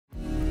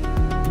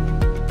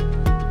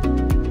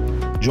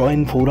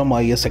Join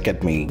ForumIAS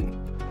Academy,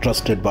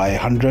 trusted by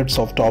hundreds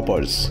of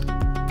toppers,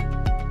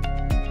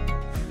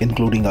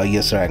 including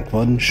IAS Rank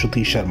 1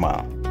 Shruti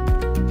Sharma.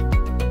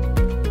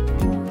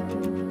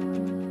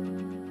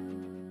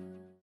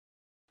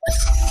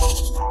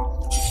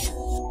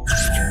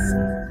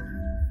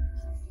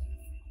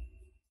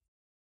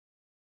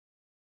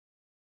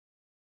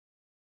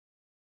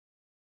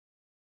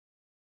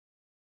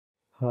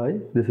 Hi,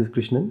 this is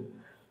Krishnan.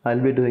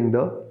 I'll be doing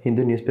the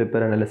Hindu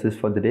newspaper analysis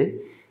for the day.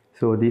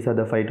 So these are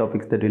the 5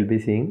 topics that we'll be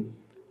seeing.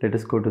 Let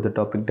us go to the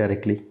topic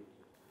directly.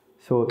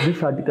 So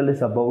this article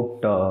is about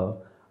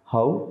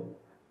how,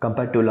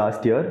 compared to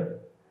last year,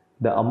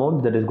 the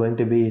amount that is going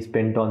to be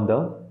spent on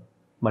the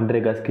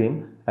Manrega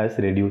scheme has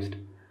reduced.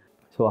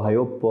 So I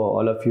hope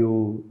all of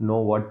you know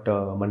what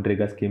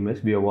Manrega scheme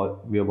is. We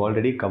have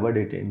already covered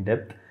it in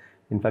depth.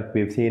 In fact,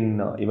 we have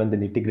seen even the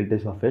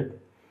nitty-gritties of it.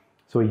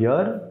 So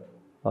here,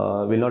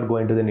 we'll not go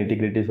into the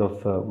nitty-gritties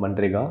of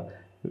Manrega.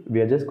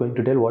 We are just going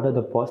to tell what are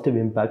the positive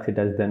impacts it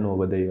has done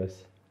over the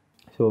years.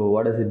 So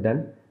what has it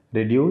done?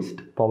 Reduced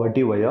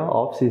poverty via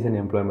off-season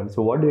employment.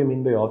 So what do you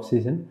mean by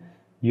off-season?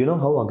 You know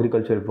how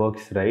agriculture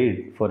works,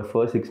 right? For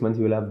first 6 months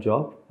you will have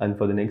job, and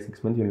for the next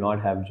 6 months you will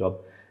not have job.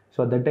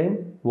 So at that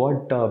time,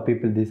 what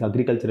these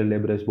agricultural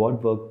laborers,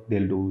 what work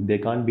they'll do? They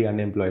can't be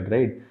unemployed,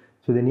 right?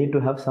 So they need to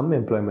have some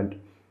employment.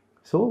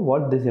 So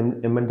what this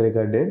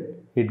Manrega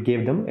did, it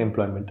gave them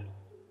employment.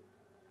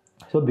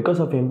 So because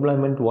of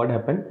employment, what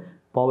happened?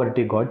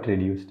 Poverty got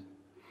reduced.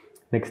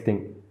 Next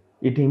thing,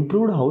 it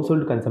improved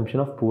household consumption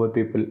of poor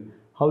people.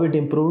 How it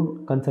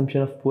improved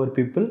consumption of poor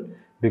people?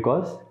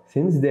 Because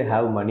since they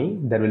have money,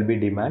 there will be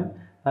demand,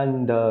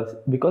 and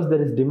because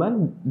there is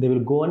demand, they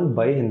will go and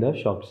buy in the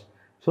shops.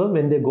 So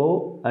when they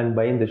go and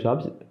buy in the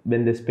shops,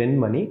 when they spend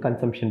money,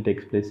 consumption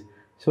takes place.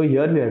 So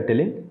here we are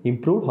telling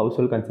improved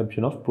household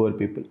consumption of poor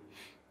people.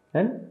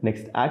 And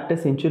next, act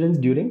as insurance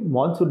during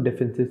monsoon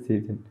deficit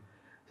season.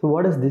 So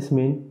what does this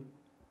mean?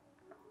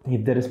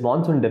 If there is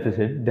monsoon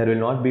deficit, there will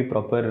not be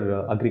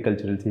proper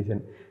agricultural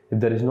season. If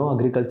there is no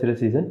agricultural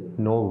season,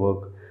 no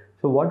work.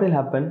 So what will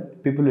happen?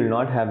 People will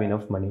not have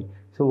enough money.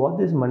 So what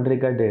this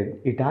Manrega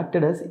did, it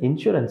acted as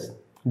insurance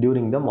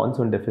during the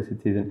monsoon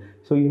deficit season.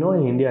 So you know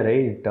in India,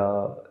 right,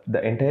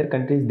 the entire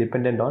country is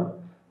dependent on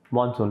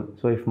monsoon.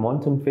 So if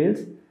monsoon fails,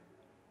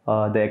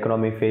 the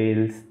economy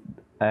fails,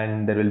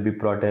 and there will be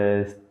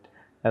protest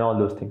and all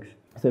those things.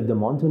 So if the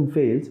monsoon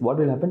fails, what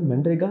will happen?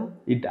 Manrega,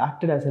 it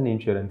acted as an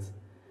insurance.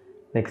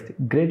 Next,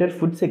 greater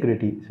food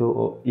security.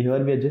 So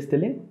here we are just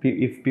telling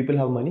if people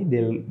have money,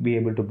 they'll be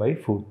able to buy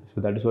food.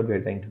 So that is what we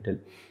are trying to tell.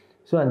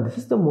 So, and this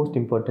is the most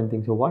important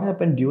thing. So what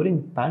happened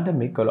during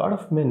pandemic? A lot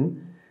of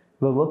men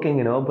were working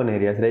in urban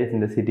areas, right?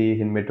 In the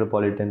cities, in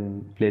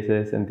metropolitan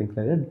places and things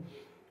like that.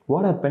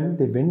 What happened?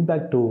 They went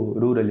back to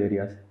rural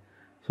areas.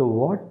 So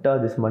what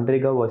this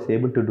Manrega was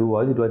able to do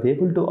was, it was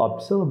able to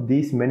absorb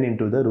these men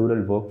into the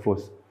rural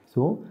workforce.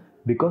 So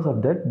because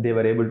of that, they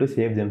were able to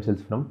save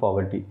themselves from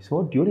poverty.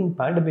 So during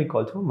pandemic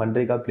also,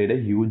 Manrega played a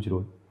huge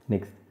role.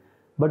 Next.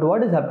 But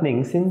what is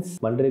happening, since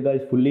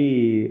Manrega is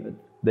fully,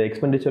 the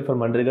expenditure for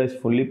Manrega is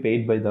fully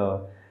paid by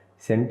the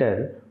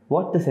center,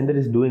 what the center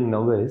is doing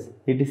now is,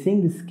 it is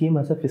seeing this scheme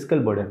as a fiscal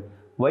burden.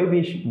 Why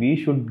we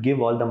should give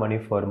all the money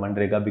for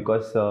Manrega?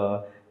 Because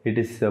it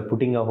is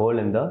putting a hole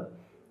in the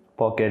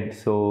pocket.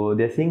 So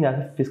they are seeing as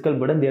a fiscal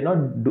burden. They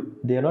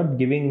are not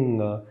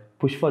giving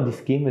push for this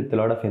scheme with a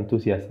lot of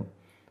enthusiasm.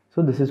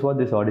 So this is what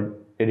this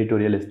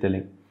editorial is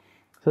telling.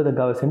 So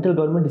the central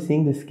government is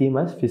seeing this scheme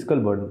as fiscal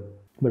burden.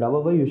 But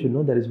however, you should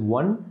know there is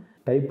one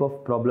type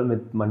of problem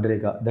with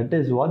Manrega. That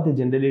is, what they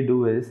generally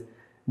do is,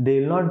 they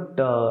will not,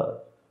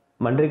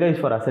 Manrega is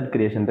for asset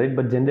creation, right?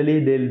 But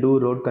generally they'll do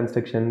road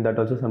construction, that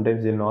also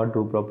sometimes they'll not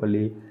do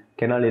properly.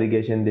 Canal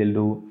irrigation they'll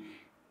do,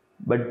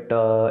 but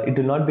it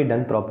will not be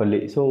done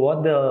properly. So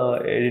what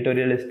the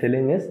editorial is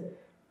telling is,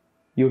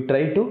 you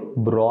try to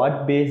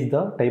broad base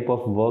the type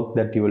of work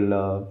that you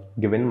will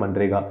give in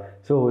Manrega.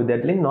 So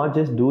that link, not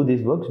just do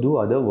these works, do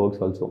other works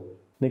also.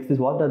 Next is,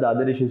 what are the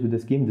other issues with the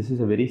scheme? This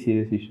is a very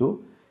serious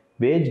issue.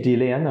 Wage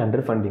delay and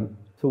underfunding.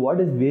 So what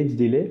is wage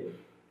delay?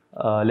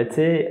 Let's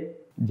say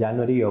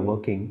January you are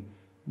working,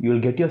 you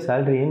will get your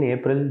salary in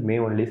April, May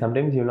only.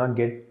 Sometimes you will not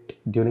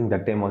get during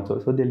that time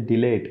also. So they'll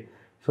delay it.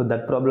 So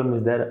that problem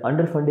is there.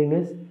 Underfunding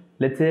is,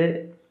 let's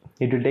say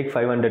it will take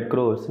 500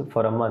 crores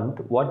for a month.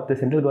 What the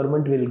central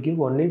government will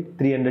give only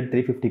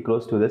 300-350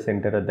 crores to the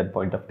center at that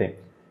point of time.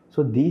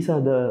 So these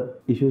are the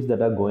issues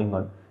that are going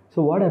on.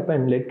 So what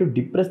happened? Led to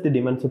depress the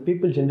demand. So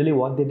people generally,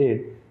 what they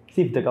did,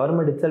 see, if the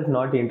government itself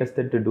not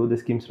interested to do the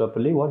schemes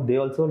properly, what they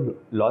also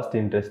lost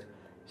interest.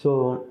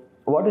 So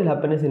what will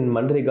happen is, in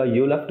Manrega,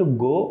 you will have to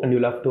go and you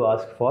will have to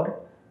ask for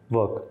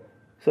work.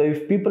 So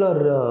if people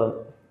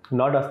are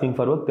not asking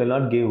for work, they will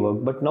not give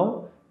work. But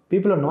now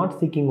people are not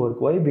seeking work.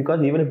 Why?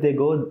 Because even if they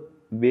go,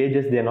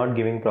 wages they are not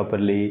giving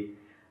properly.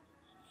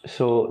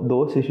 So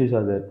those issues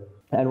are there.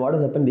 And what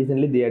has happened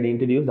recently, they had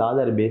introduced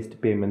Aadhaar based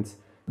payments.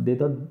 They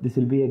thought this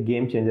will be a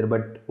game changer,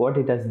 but what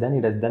it has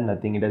done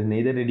nothing. It has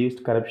neither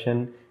reduced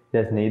corruption,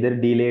 it has neither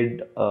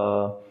delayed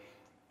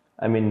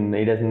I mean,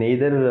 it has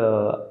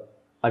neither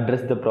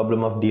addressed the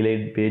problem of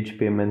delayed wage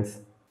payments.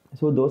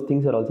 So those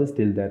things are also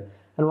still there.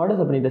 And what is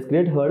happening? It has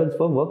created hurdles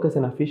for workers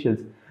and officials.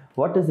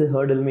 What does the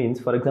hurdle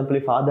means? For example,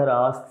 if Aadhaar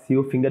asks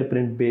you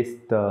fingerprint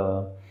based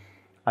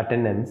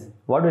attendance,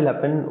 what will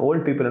happen?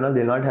 Old people and all,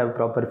 they will not have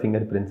proper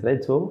fingerprints,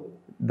 right? So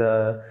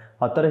the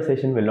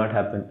authorization will not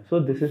happen. So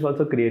this is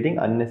also creating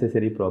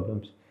unnecessary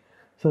problems.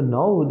 So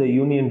now the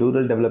Union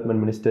Rural Development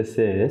Minister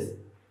says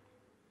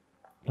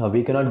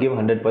we cannot give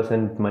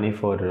 100% money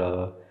for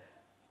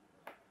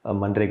a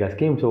Manrega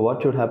scheme. So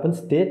what should happen?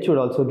 State should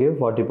also give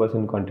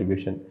 40%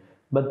 contribution.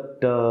 But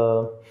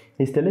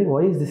he's telling,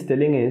 why is this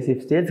telling is,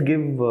 if states give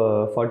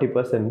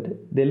 40%,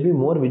 they'll be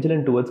more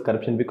vigilant towards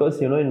corruption,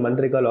 because in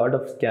Manrega a lot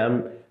of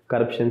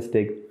corruptions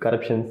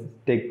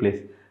take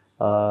place.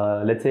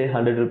 Let's say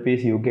 100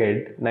 rupees you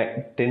get,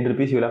 10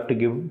 rupees you'll have to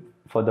give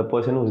for the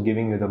person who's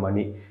giving you the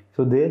money.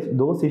 So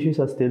those issues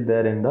are still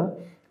there in the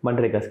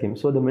Manrega scheme.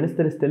 So the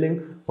minister is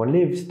telling,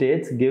 only if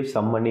states give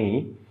some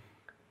money,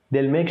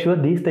 they'll make sure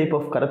these type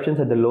of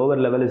corruptions at the lower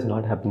level is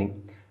not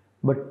happening.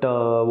 But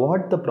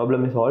what the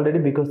problem is, already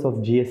because of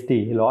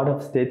GST, a lot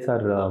of states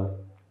are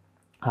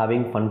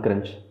having fund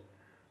crunch.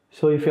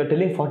 So if you're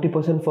telling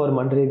 40% for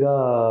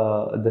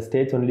Manrega, the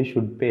states only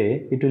should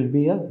pay, it will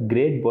be a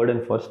great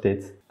burden for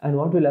states. And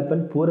what will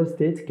happen? Poorer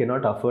states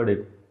cannot afford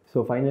it.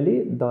 So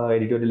finally, the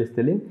editorial is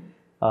telling,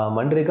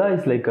 Manrega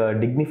is like a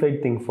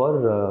dignified thing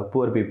for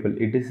poor people.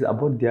 It is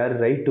about their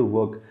right to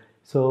work.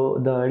 So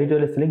the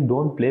editorial is telling,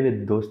 don't play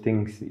with those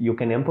things. You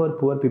can empower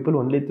poor people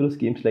only through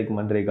schemes like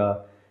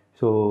Manrega.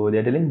 So they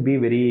are telling, be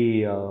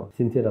very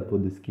sincere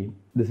about this scheme.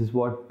 This is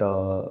what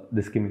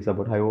this scheme is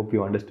about. I hope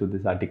you understood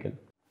this article.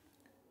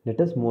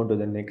 Let us move to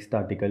the next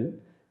article.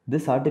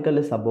 This article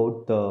is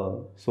about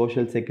the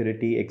social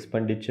security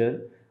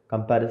expenditure,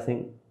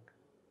 comparing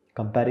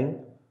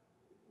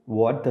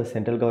what the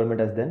central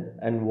government has done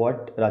and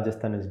what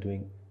Rajasthan is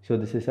doing. So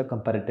this is a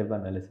comparative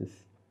analysis.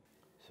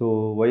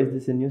 So why is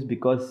this in news?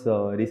 Because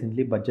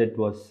recently budget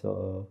was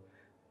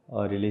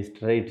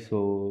released, right?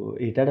 So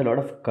it had a lot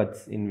of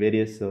cuts in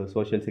various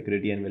social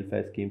security and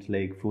welfare schemes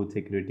like food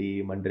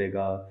security,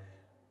 Manrega,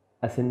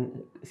 as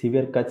in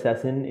severe cuts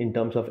as in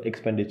terms of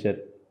expenditure.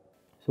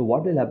 So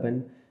what will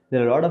happen?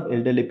 There are a lot of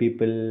elderly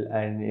people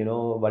and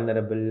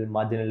vulnerable,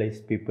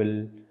 marginalized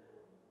people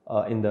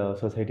in the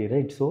society,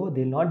 right? So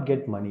they'll not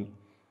get money.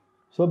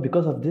 So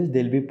because of this,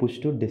 they'll be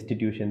pushed to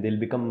destitution. They'll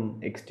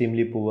become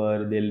extremely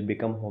poor. They'll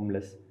become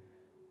homeless.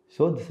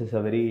 So this is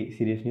a very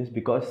serious news,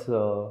 because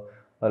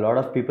a lot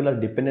of people are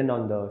dependent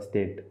on the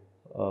state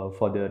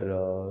for their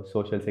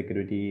social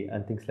security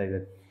and things like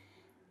that.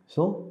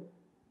 So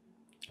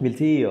we'll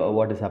see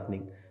what is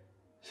happening.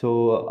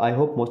 So I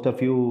hope most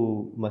of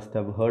you must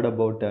have heard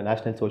about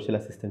National Social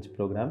Assistance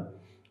Program.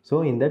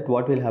 So in that,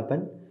 what will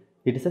happen?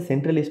 It is a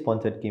centrally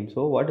sponsored scheme.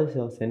 So what is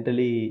a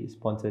centrally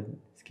sponsored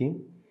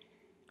scheme?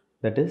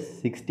 That is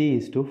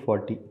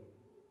 60:40.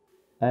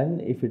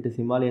 And if it is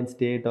Himalayan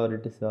state or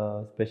it is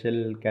a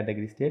special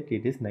category state,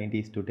 it is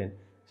 90:10.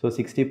 So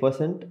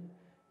 60%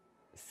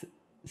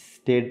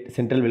 state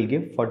central will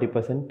give,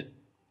 40%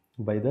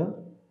 by the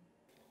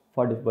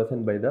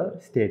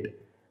state,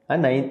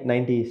 and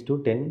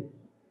 90:10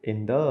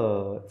 in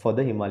the for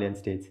the Himalayan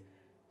states.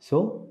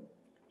 So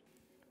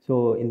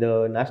in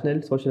the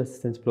National Social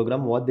Assistance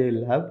Program, what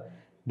they'll have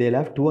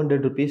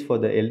 200 rupees for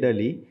the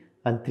elderly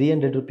and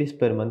 300 rupees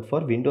per month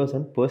for widows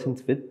and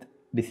persons with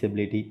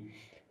disability.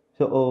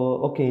 So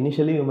okay,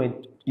 initially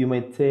you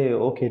might say,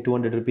 okay,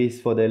 200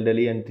 rupees for the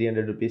elderly and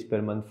 300 rupees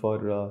per month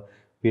for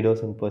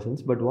widows and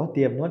persons. But what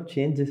they have not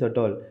changed this at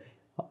all.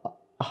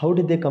 How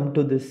did they come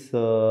to this?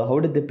 How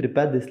did they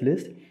prepare this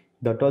list?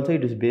 That also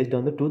it is based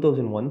on the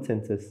 2001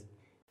 census.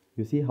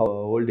 You see how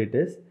old it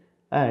is,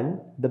 and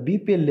the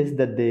BPL list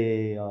that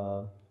they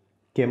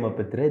came up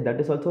with, right? That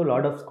is also a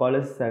lot of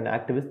scholars and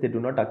activists, they do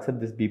not accept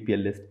this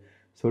BPL list.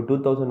 So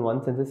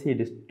 2001 census, it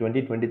is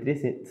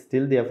 2023,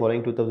 still they are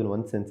following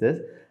 2001 census,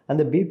 and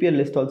the BPL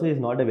list also is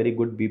not a very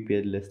good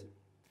BPL list.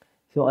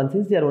 So, and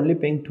since they are only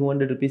paying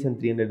 200 rupees and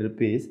 300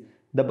 rupees,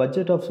 the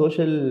budget of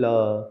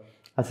social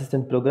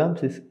assistance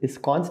programs is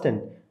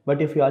constant.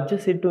 But if you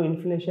adjust it to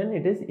inflation,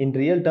 it is in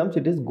real terms,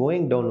 it is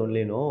going down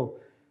only, no?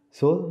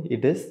 So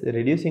it is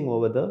reducing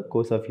over the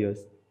course of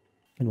years.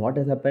 And what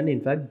has happened?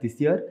 In fact, this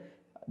year,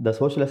 the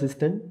social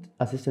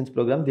assistance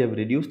program, they have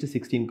reduced to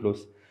 16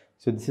 crores.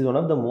 So this is one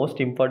of the most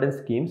important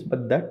schemes,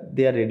 but that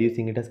they are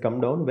reducing. It has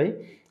come down by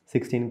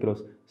 16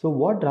 crores. So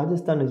what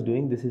Rajasthan is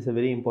doing, this is a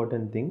very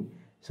important thing.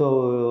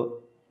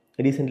 So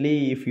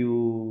recently, if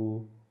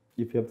you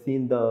have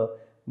seen the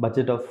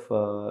budget of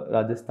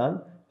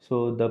Rajasthan,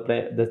 so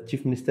the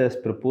chief minister has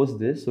proposed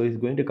this. So he's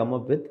going to come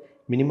up with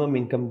minimum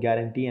income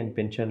guarantee and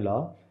pension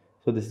law.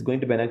 So this is going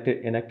to be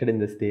enacted in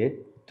the state.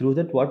 Through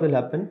that, what will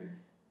happen?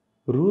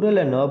 Rural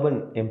and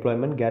urban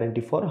employment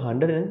guarantee for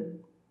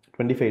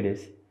 125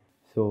 days.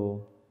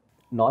 So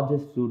not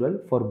just rural,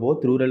 for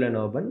both rural and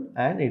urban,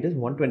 and it is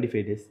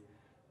 125 days.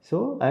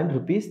 So and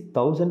rupees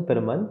 1000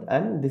 per month,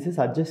 and this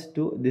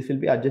will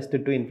be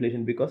adjusted to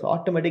inflation, because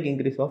automatic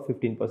increase of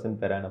 15%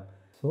 per annum.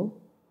 So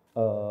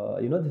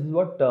this is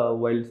what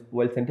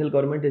while central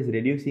government is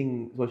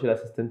reducing social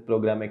assistance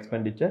program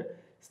expenditure,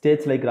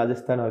 states like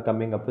Rajasthan are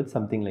coming up with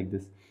something like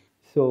this.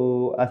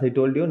 So as I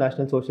told you,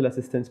 National Social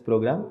Assistance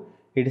Program,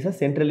 it is a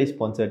centrally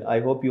sponsored. I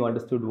hope you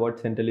understood what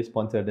centrally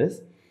sponsored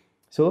is.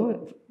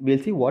 So we'll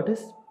see what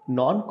is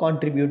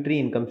non-contributory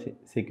income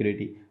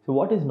security. So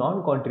what is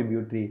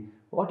non-contributory?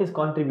 What is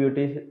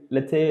contributory?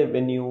 Let's say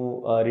when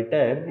you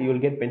retire, you will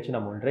get pension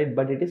amount, right?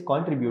 But it is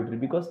contributory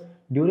because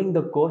during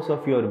the course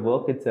of your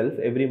work itself,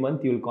 every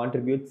month you will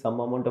contribute some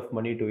amount of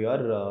money to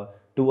your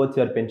towards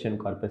your pension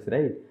corpus,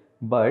 right?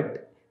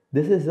 But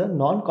this is a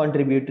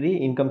non-contributory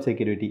income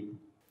security.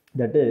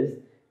 That is,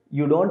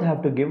 you don't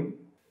have to give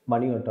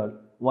money at all.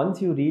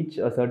 Once you reach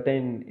a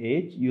certain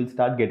age, you'll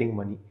start getting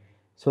money.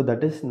 So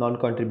that is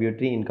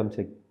non-contributory income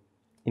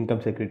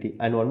security.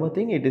 And one more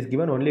thing, it is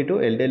given only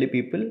to elderly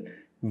people,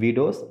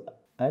 widows,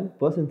 and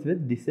persons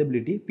with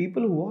disability,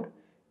 people who are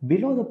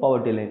below the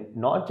poverty line.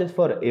 Not just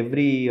for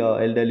every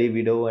elderly,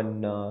 widow,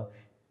 and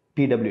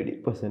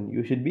PWD person.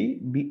 You should be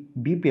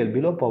BPL,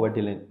 below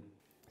poverty line.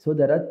 So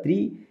there are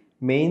three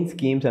main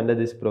schemes under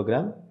this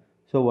program.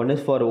 So one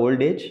is for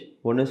old age,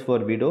 one is for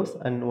widows,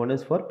 and one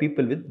is for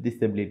people with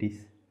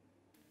disabilities.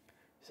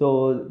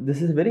 So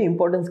this is a very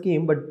important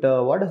scheme, but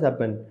what has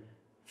happened?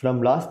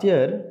 From last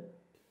year,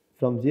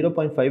 from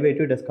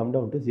 0.582 it has come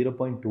down to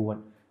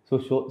 0.21. So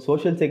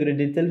social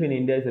security itself in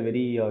India is a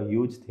very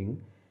huge thing.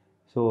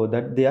 So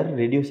that they are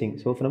reducing.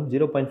 So from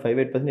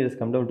 0.58% it has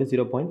come down to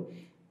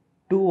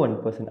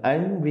 0.21%.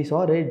 And we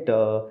saw, right,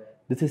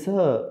 this is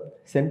a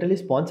centrally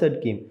sponsored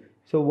scheme.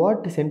 So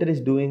what the center is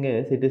doing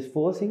is it is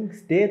forcing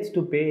states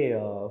to pay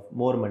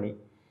more money.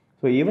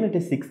 So even it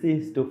is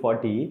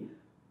 60:40,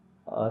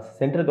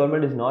 central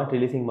government is not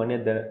releasing money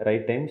at the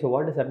right time. So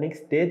what is happening?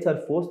 States are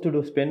forced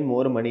to spend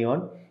more money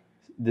on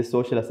this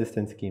social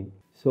assistance scheme.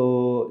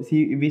 So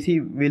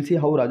we'll see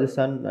how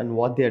Rajasthan and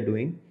what they are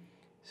doing.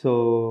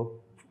 So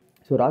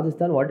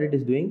Rajasthan, what it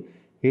is doing,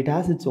 it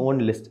has its own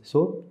list.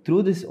 So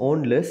through this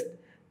own list,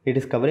 it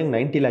is covering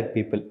 90 lakh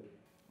people.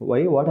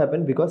 Why? What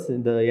happened? Because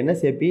the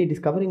NSAP, it is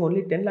covering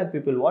only 10 lakh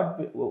people.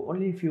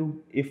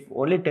 If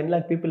only 10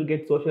 lakh people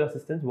get social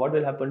assistance, what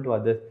will happen to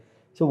others?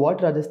 So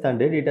what Rajasthan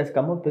did, it has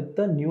come up with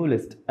a new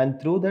list, and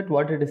through that,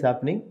 what it is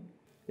happening,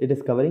 it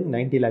is covering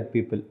 90 lakh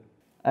people.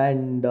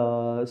 And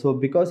so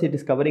because it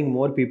is covering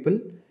more people,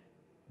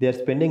 their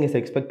spending is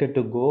expected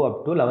to go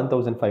up to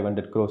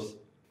 11,500 crores.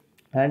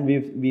 And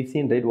we've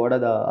seen, right, what are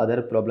the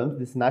other problems.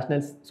 This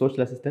national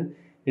social assistance,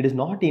 it is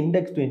not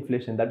indexed to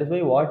inflation. That is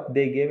why what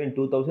they gave in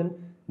 2000,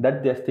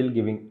 that they are still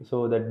giving.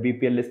 So that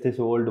BPL list is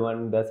old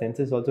one, the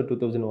census also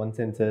 2001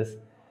 census.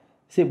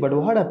 See, but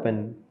what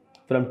happened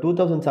from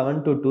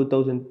 2007 to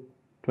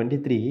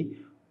 2023,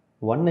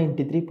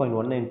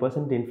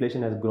 193.19%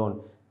 inflation has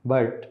grown.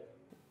 But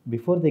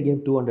before they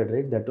gave 200,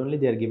 right, that only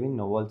they are giving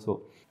now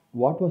also.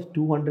 What was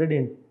 200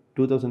 in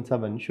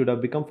 2007 should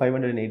have become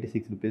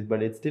 586 rupees,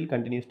 but it still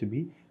continues to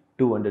be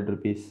 200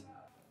 rupees.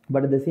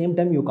 But at the same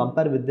time, you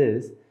compare with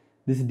this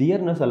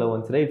dearness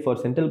allowance, right, for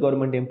central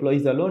government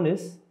employees alone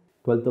is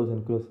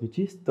 12,000 crores, which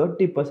is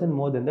 30%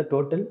 more than the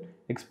total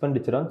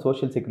expenditure on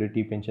social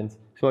security pensions.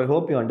 So I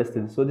hope you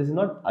understand. So this is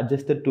not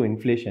adjusted to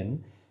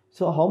inflation.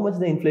 So how much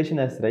the inflation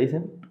has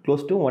risen?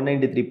 Close to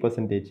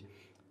 193%.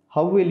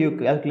 How will you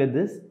calculate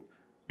this?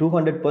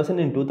 200%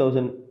 in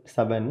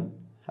 2007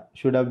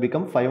 should have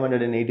become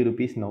 580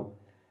 rupees now.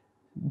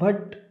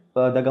 But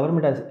the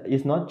government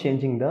is not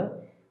changing the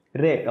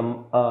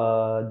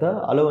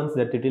allowance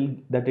that it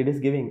is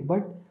giving,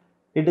 but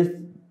it is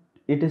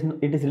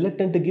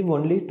reluctant to give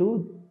money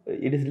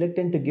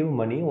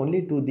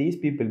only to these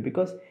people,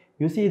 because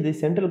you see the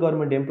central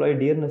government employee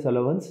dearness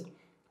allowance,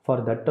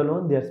 for that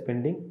alone they are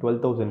spending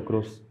 12,000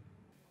 crores,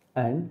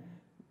 and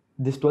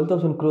this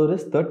 12,000 crore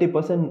is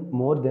 30%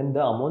 more than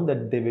the amount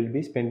that they will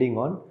be spending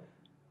on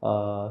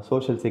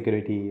social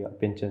security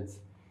pensions.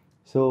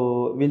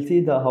 So we'll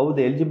see how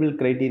the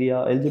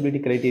eligibility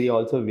criteria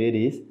also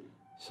varies.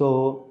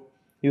 So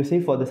you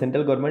see, for the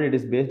central government, it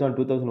is based on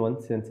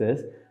 2001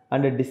 census,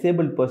 and a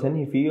disabled person,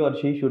 if he or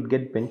she should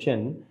get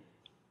pension,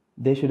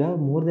 they should have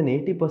more than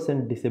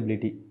 80%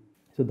 disability.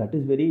 So that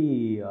is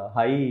very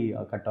high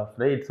cutoff,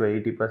 right? So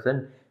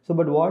 80%. So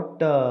but what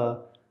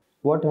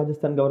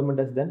Rajasthan government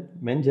has done,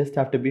 men just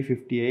have to be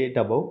 58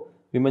 above,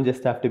 women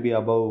just have to be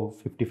above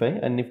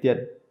 55, and if they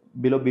are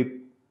below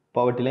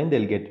poverty line,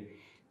 they'll get.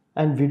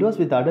 And widows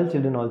with adult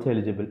children also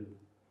eligible.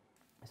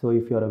 So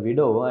if you are a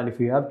widow and if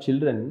you have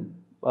children,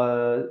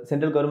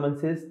 central government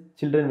says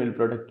children will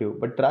protect you.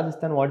 But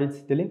Rajasthan, what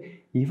it's telling,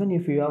 even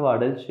if you have a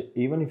adult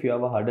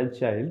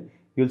child,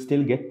 you'll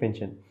still get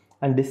pension.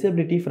 And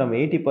disability from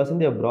 80%,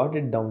 they have brought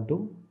it down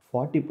to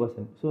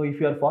 40%. So if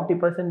you are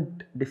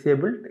 40%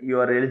 disabled, you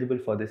are eligible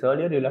for this.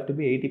 Earlier, you'll have to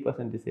be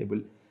 80%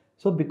 disabled.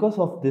 So because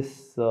of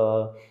this,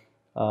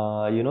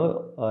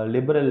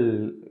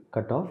 liberal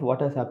cutoff,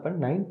 what has happened?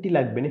 90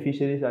 lakh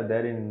beneficiaries are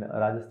there in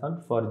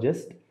Rajasthan for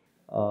just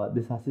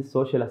this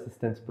social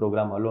assistance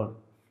program alone.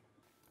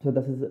 So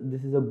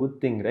this is a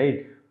good thing,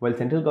 right? While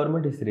central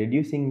government is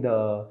reducing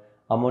the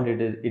amount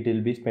it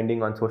will be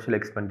spending on social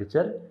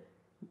expenditure,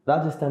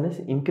 Rajasthan is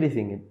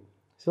increasing it.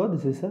 So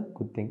this is a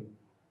good thing.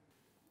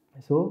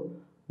 So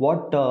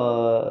what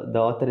the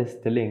author is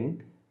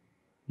telling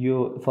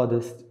you for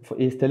this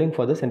is telling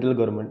for the central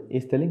government,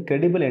 is telling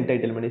credible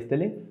entitlement, is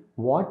telling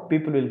what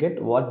people will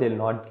get, what they'll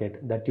not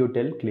get, that you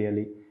tell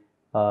clearly.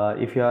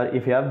 If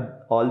you have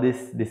all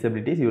these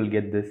disabilities, you will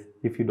get this.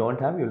 If you don't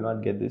have, you will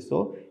not get this.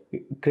 So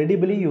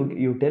credibly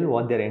you tell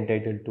what they're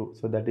entitled to.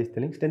 So that is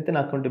telling strengthen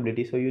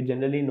accountability. So you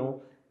generally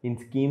know in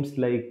schemes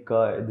like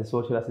the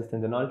social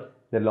assistance and all,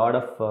 there are a lot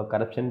of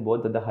corruption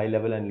both at the high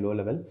level and low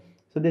level.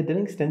 So they're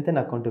telling strengthen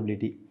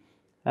accountability,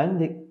 and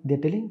they're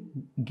telling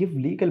give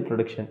legal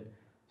protection.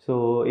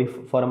 So if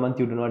for a month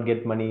you do not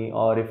get money,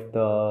 or if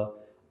the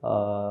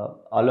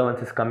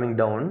allowance is coming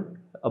down,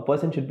 a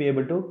person should be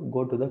able to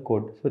go to the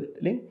court. So they're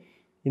telling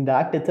in the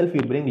act itself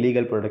you bring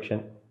legal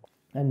protection.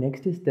 And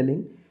next is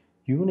telling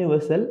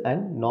universal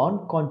and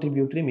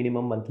non-contributory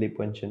minimum monthly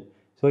pension.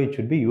 So it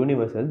should be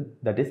universal,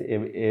 that is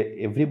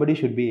everybody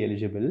should be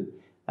eligible,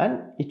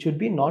 and it should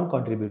be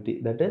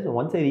non-contributory, that is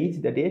once I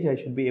reach that age I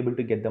should be able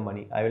to get the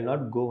money. I will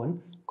not go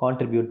and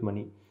contribute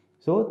money.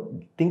 So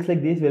things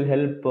like this will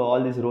help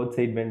all these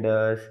roadside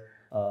vendors,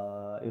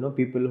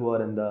 people who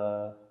are in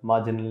the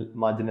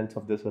marginals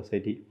of the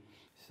society.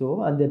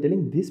 So, and they're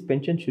telling this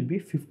pension should be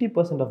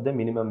 50% of the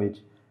minimum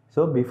wage.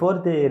 So before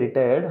they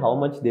retired, how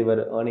much they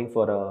were earning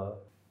for a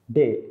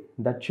day,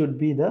 that should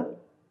be the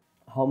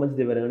how much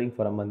they were earning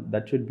for a month.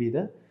 That should be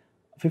the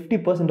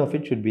 50% of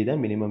it should be the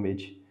minimum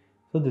wage.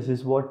 So this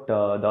is what the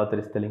author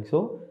is telling.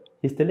 So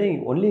he's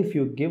telling only if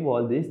you give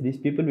all this, these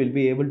people will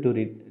be able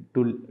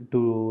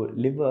to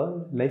live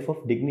a life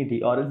of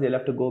dignity, or else they'll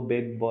have to go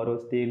beg, borrow,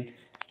 steal.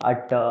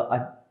 At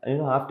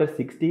after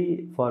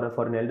 60,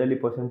 for an elderly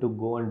person to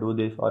go and do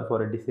this, or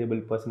for a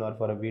disabled person or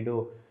for a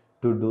widow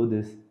to do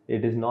this,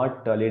 it is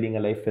not leading a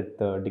life with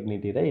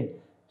dignity, right?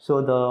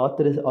 So the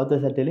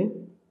authors are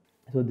telling,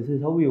 so this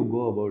is how you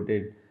go about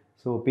it.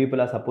 So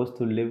people are supposed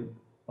to live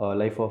a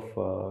life of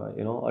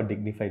a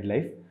dignified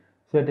life.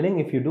 So they're telling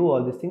if you do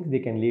all these things, they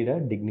can lead a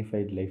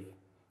dignified life.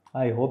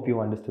 I hope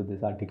you understood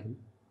this article.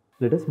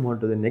 Let us move on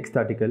to the next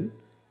article.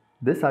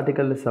 This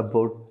article is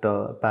about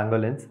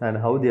pangolins and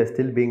how they are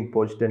still being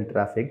poached and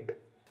trafficked.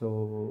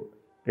 So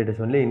it is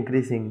only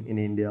increasing in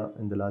India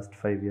in the last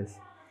 5 years.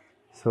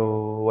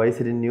 So why is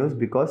it in news?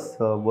 Because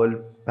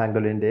World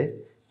Pangolin Day.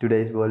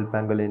 Today is World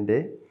Pangolin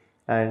Day,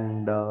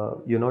 and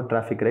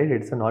Traffic Right.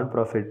 It's a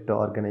non-profit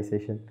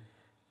organization.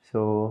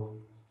 So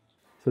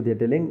they are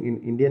telling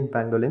in Indian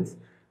pangolins,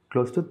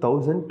 close to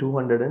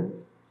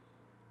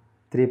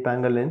 1,203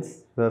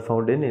 pangolins were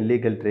found in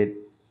illegal trade.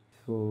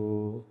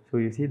 So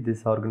you see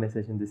this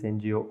organization, this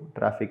NGO,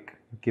 Traffic,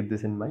 keep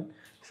this in mind.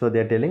 So they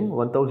are telling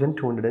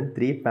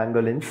 1,203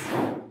 pangolins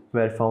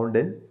were found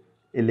in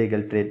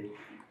illegal trade.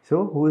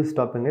 So who is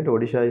stopping it?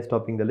 Odisha is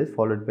topping the list,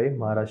 followed by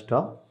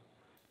Maharashtra.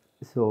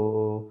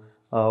 So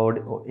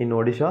in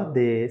Odisha,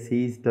 they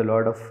seized a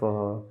lot of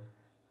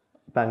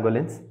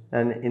pangolins,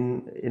 and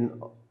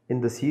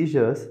in the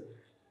seizures,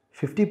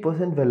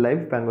 50% were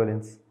live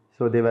pangolins.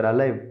 So they were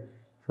alive.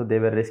 So they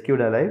were rescued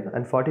alive,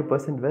 and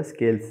 40% were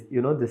scales.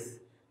 You know this.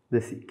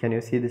 Can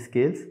you see the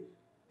scales?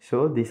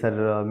 So these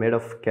are made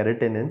of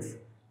keratinins.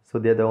 So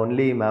they are the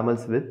only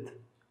mammals with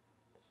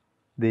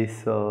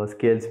these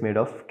scales made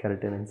of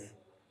keratinins.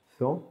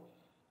 So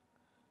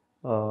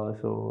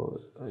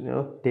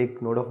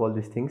take note of all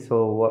these things.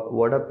 So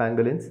what are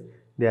pangolins?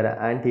 They are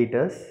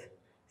anteaters,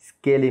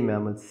 scaly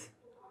mammals.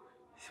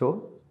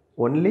 So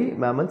only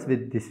mammals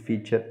with this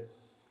feature.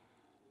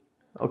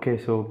 Okay,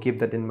 so keep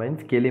that in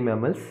mind. Scaly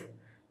mammals.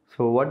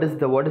 So what is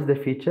the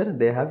feature?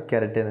 They have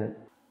keratin.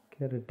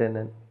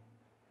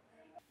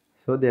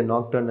 So they are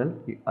nocturnal.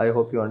 I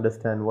hope you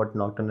understand what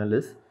nocturnal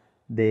is.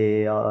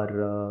 They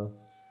are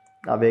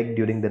awake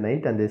during the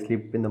night and they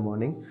sleep in the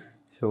morning.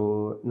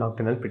 So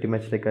nocturnal, pretty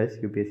much like us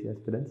UPSC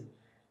aspirants.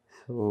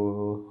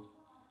 So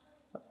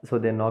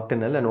they are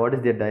nocturnal, and what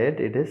is their diet?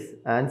 It is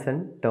ants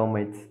and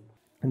termites.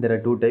 And there are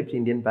two types: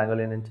 Indian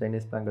pangolin and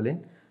Chinese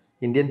pangolin.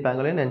 Indian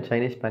pangolin and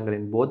Chinese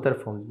pangolin both are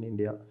found in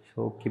India.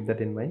 So keep that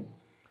in mind.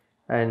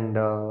 And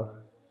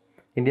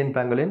Indian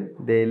pangolin,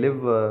 they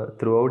live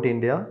throughout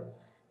India,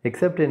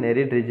 except in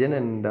arid region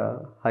and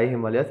high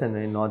Himalayas, and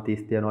in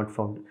northeast they are not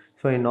found.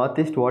 So in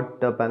northeast,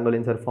 what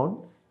pangolins are found?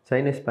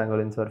 Chinese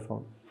pangolins are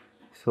found.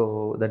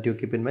 So that you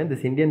keep in mind.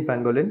 This Indian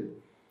pangolin,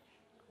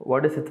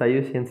 what is its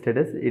IUCN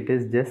status? It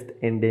is just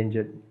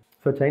endangered.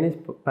 So Chinese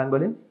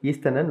pangolin,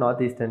 eastern and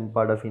northeastern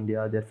part of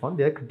India, they are found.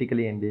 They are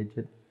critically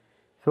endangered.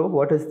 So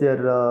what is their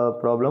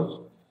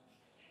problem?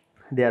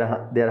 They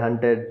are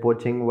hunted,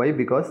 poaching. Why?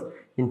 Because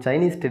in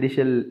Chinese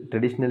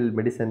traditional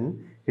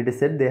medicine, it is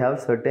said they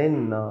have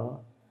certain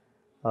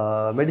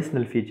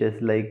medicinal features,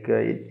 like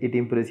it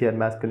improves your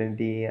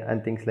masculinity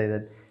and things like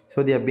that.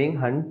 So they are being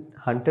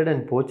hunted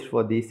and poached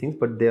for these things,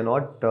 but they are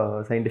not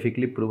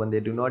scientifically proven. They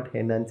do not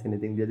enhance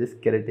anything. They are just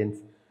keratins.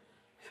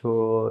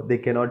 So they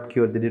cannot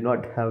cure. They do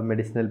not have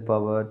medicinal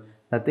power.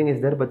 Nothing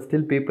is there, but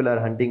still people are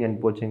hunting and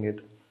poaching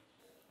it.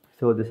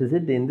 So this is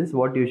it. In this,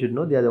 what you should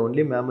know, they are the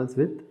only mammals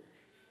with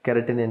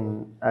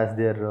keratin as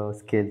their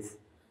scales.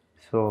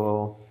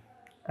 So,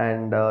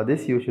 and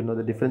this you should know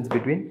the difference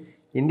between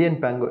Indian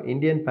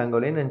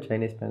pangolin and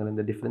Chinese pangolin.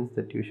 The difference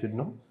that you should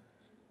know.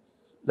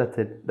 That's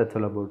it. That's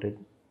all about it.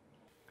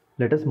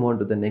 Let us move on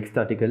to the next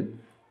article.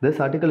 This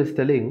article is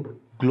telling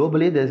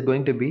globally there is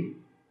going to be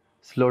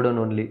slowdown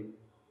only,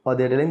 or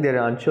they are telling they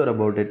are unsure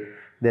about it.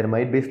 There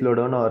might be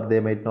slowdown or they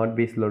might not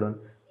be slowdown,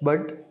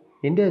 but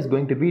India is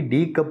going to be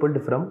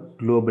decoupled from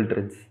global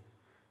trends.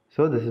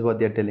 So this is what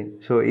they are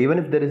telling. So even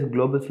if there is a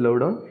global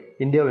slowdown,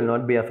 India will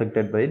not be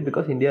affected by it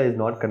because India is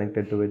not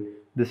connected to it.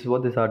 This is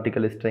what this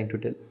article is trying to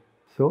tell.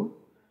 So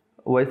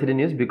why is it in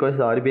news? Because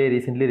the RBI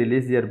recently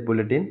released their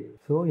bulletin.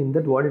 So in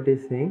that what it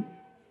is saying,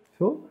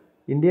 so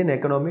Indian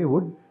economy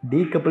would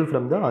decouple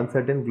from the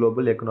uncertain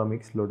global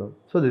economic slowdown.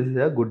 So this is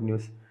a good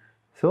news.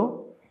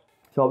 So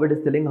it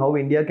is telling how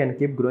India can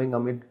keep growing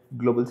amid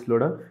global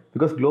slowdown,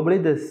 because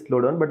globally there is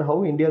slowdown, but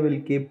how India will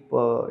keep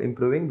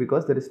improving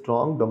because there is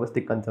strong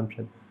domestic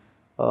consumption.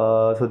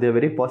 So they are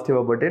very positive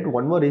about it.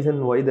 One more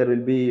reason why there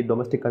will be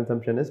domestic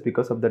consumption is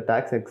because of the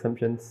tax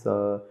exemptions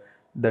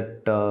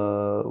that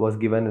was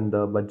given in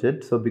the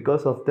budget. So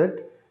because of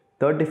that,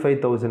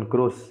 35,000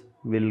 crores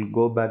will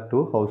go back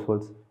to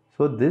households.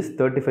 So this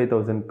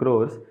 35,000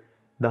 crores,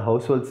 the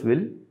households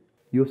will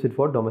use it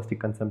for domestic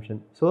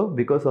consumption. So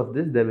because of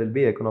this, there will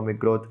be economic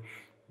growth.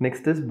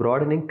 Next is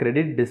broadening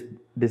credit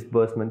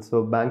disbursements.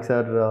 So banks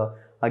are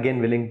again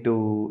willing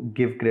to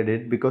give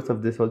credit. Because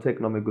of this also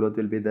economic growth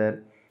will be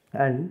there.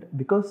 And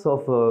because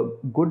of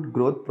good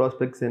growth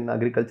prospects in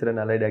agriculture and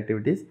allied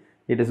activities,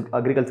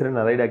 agriculture and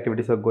allied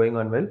activities are going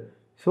on well.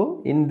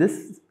 So in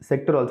this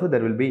sector also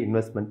there will be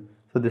investment.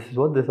 So this is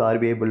what this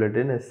RBI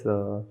bulletin is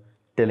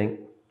telling,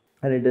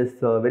 and it is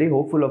very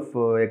hopeful of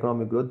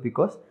economic growth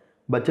because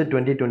budget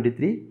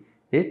 2023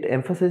 it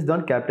emphasized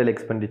on capital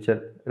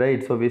expenditure,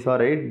 right? So we saw,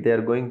 right, they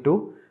are going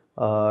to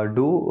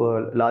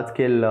do large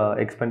scale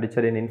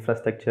expenditure in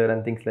infrastructure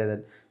and things like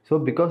that. So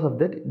because of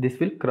that, this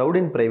will crowd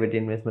in private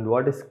investment.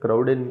 What is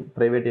crowd in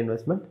private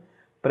investment?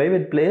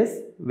 Private players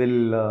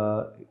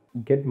will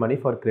get money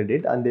for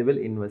credit and they will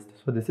invest.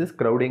 So this is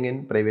crowding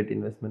in private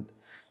investment.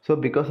 So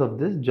because of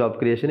this, job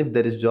creation, if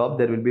there is job,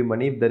 there will be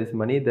money. If there is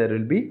money, there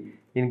will be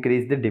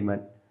increase the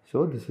demand.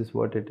 So this is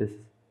what it is.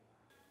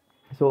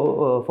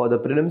 So for the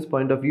prelims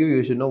point of view,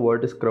 you should know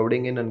what is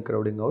crowding in and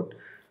crowding out.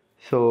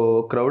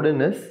 So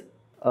crowding is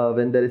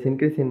when there is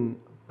increase in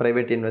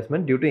private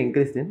investment due to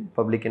increase in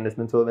public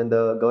investment. So when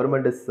the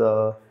government is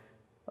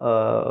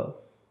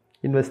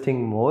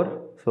investing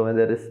more, so when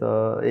there is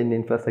in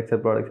infrastructure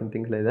products and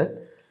things like that,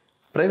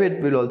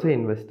 private will also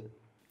invest.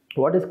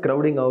 What is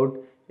crowding out?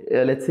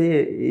 Let's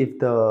say if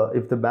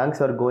the banks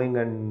are going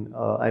and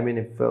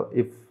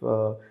if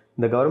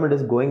the government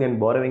is going and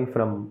borrowing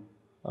from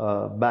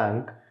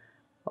bank,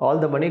 all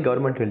the money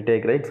government will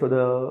take, right? So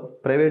the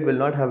private will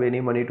not have any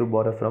money to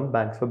borrow from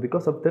banks. So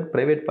because of that,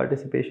 private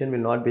participation will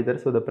not be there.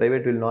 So the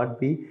private will not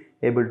be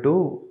able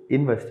to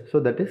invest. So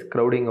that is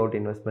crowding out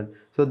investment.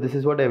 So this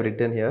is what I have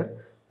written here.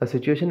 A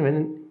situation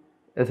when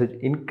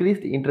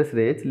increased interest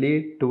rates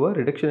lead to a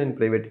reduction in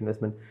private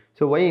investment.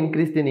 So why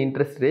increased in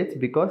interest rates?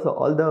 Because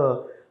all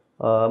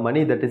the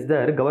money that is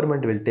there,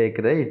 government will take,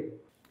 right?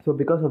 So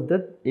because of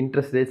that,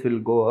 interest rates will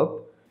go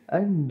up,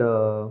 and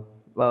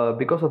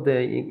because of the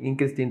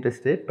increased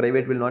interest rate,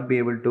 private will not be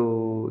able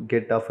to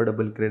get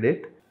affordable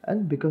credit,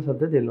 and because of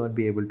that, they will not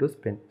be able to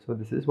spend. So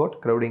this is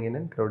what crowding in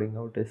and crowding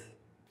out is.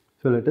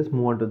 So let us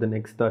move on to the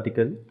next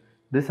article.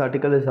 This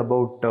article is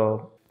about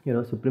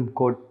Supreme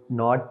Court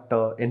not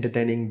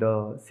entertaining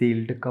the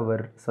sealed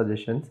cover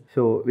suggestions.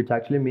 So which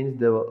actually means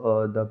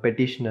the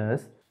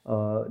petitioners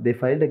they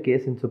filed a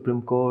case in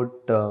Supreme Court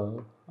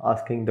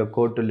asking the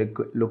court to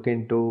look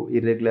into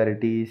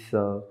irregularities.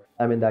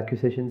 The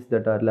accusations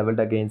that are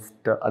leveled against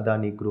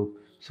Adani Group.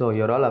 So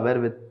you're all aware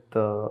with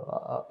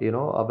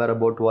aware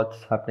about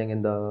what's happening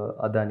in the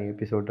Adani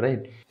episode,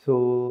 right?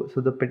 So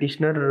the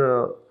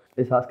petitioner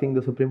is asking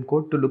the Supreme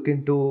Court to look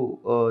into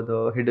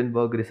the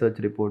Hindenburg research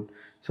report.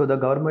 So the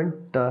government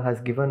has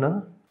given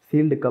a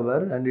sealed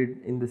cover, and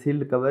in the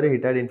sealed cover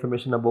it had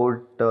information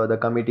about the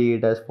committee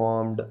it has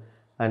formed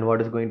and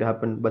what is going to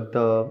happen. But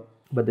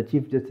the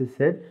Chief Justice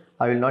said,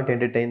 I will not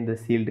entertain the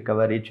sealed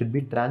cover. It should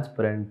be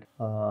transparent.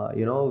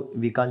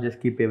 We can't just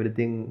keep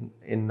everything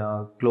in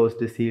a closed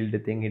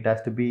sealed thing. It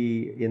has to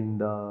be in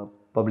the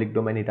public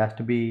domain. It has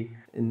to be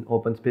in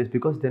open space,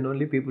 because then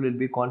only people will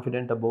be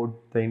confident about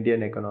the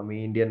Indian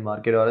economy, Indian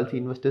market, or else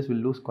investors will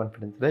lose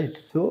confidence, right?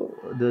 So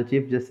the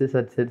Chief Justice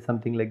had said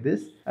something like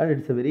this, and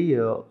it's a very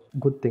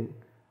good thing.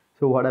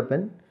 So what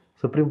happened?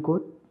 Supreme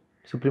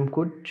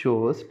Court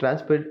chose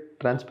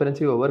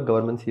transparency over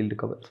government sealed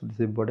cover. So this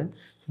is important.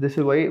 So this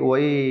is why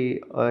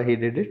he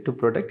did it, to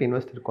protect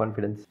investor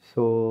confidence.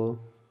 So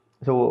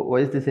why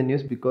is this in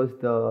news? Because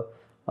the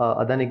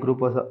Adani Group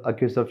was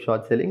accused of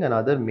short selling and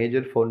other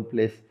major foreign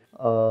plays.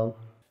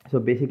 So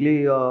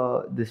basically,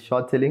 this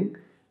short selling,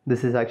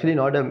 this is actually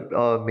not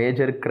a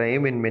major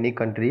crime in many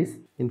countries.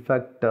 In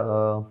fact,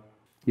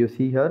 you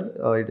see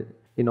here,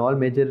 in all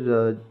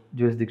major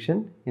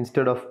jurisdiction,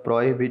 instead of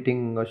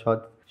prohibiting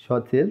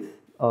short sales.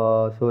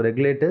 So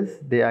regulators,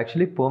 they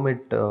actually permit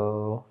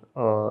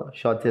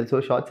short sales.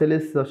 So short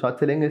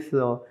selling is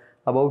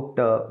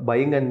about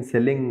buying and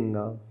selling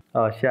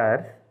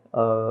shares.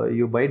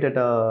 You buy it at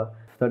a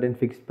certain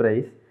fixed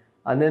price,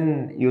 and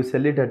then you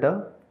sell it at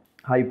a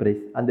high price.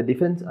 And the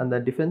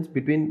difference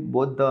between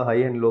both the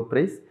high and low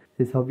price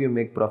is how you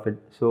make profit.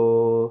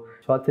 So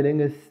short selling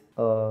is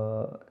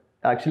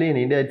actually in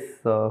India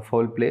it's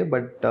foul play,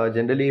 but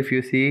generally if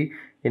you see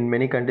in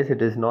many countries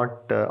it is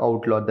not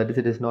outlawed, that is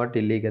it is not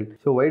illegal.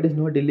 So why it is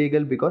not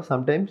illegal? Because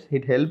sometimes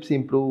it helps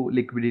improve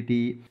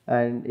liquidity,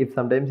 and if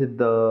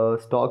the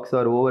stocks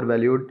are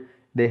overvalued,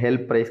 they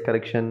help price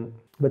correction.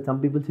 But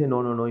some people say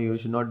no, you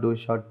should not do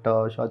short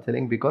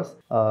selling because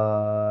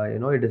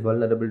it is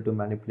vulnerable to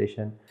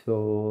manipulation.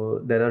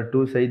 So there are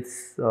two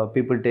sides.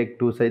 People take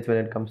two sides when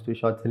it comes to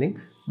short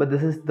selling. But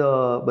this is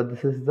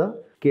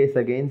the case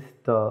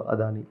against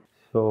Adani.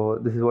 So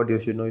this is what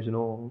you should know. You should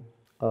know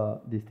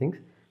these things.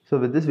 So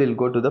with this, we'll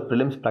go to the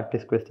prelims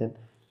practice question.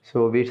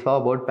 So we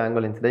saw about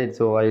pangolins, right?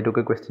 So I took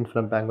a question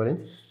from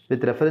pangolins.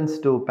 With reference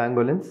to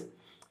pangolins,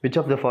 which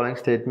of the following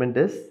statement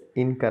is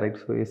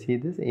incorrect? So you see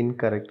this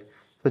incorrect.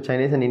 So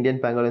Chinese and Indian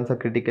pangolins are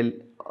critical.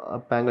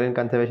 Pangolin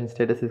conservation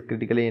status is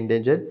critically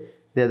endangered.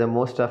 They are the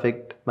most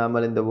trafficked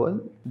mammal in the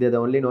world. They are the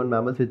only known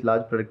mammals with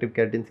large productive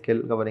keratin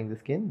scale covering the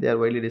skin. They are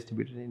widely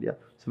distributed in India.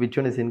 So which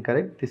one is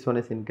incorrect? This one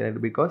is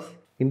incorrect because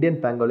Indian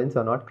pangolins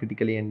are not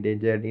critically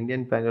endangered.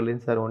 Indian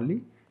pangolins are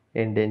only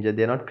endangered.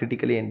 They are not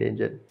critically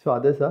endangered. So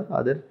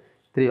other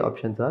three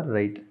options are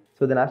right.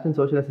 So the National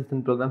Social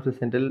Assistance Program is a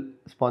central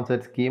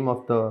sponsored scheme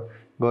of the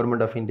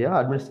Government of India,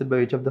 administered by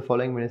which of the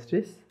following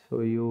ministries? So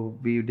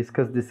we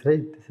discussed this,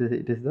 right?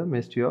 It is the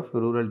Ministry of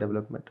Rural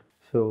Development.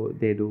 So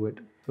they do it.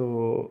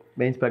 So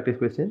mains practice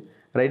question.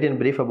 Write in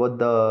brief about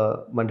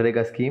the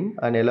Manrega scheme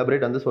and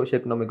elaborate on the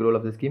socio-economic role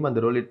of the scheme and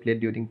the role it played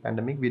during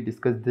pandemic. We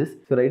discussed this.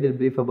 So write in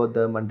brief about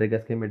the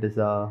Manrega scheme. It is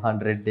a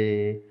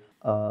 100-day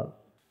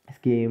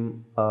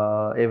scheme.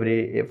 For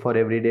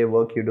everyday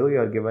work you do, you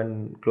are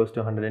given close to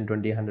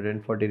 120,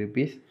 140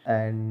 rupees,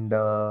 and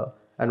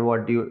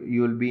what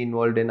you'll be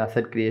involved in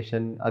asset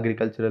creation,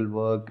 agricultural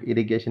work,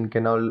 irrigation,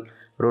 canal,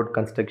 road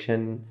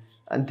construction,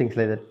 and things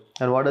like that.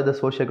 And what are the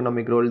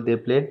socio-economic role they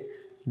played?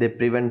 They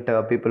prevent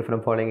people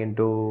from falling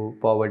into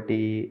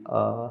poverty.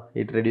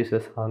 It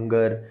reduces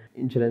hunger,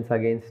 insurance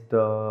against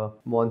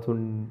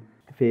monsoon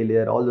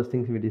failure, all those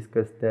things we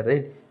discussed there,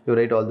 right? You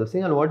write all those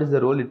things. And what is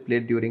the role it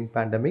played during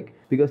pandemic?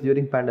 Because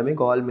during pandemic,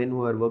 all men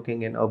who are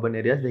working in urban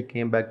areas, they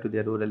came back to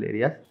their rural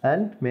areas,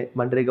 and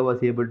Manrega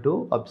was able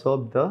to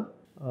absorb the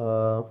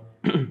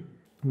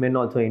men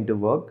also into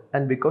work.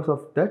 And because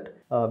of that,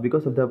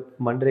 because of the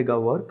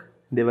Manrega work,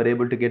 they were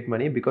able to get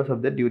money. Because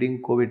of that,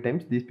 during COVID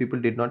times, these people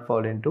did not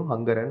fall into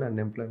hunger and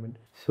unemployment.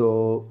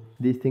 So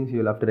these things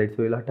you'll have to write.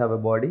 So you'll have to have a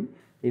body,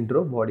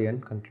 intro, body,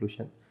 and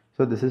conclusion.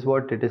 So this is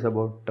what it is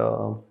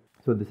about.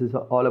 So this is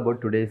all about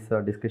today's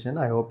discussion.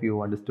 I hope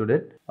you understood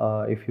it.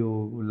 If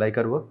you like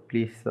our work,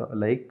 please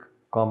like,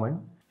 comment,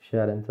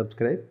 share, and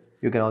subscribe.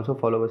 You can also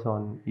follow us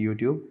on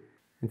YouTube,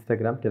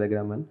 Instagram,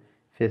 Telegram, and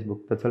Facebook.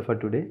 That's all for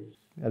today.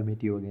 I'll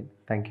meet you again.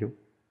 Thank you.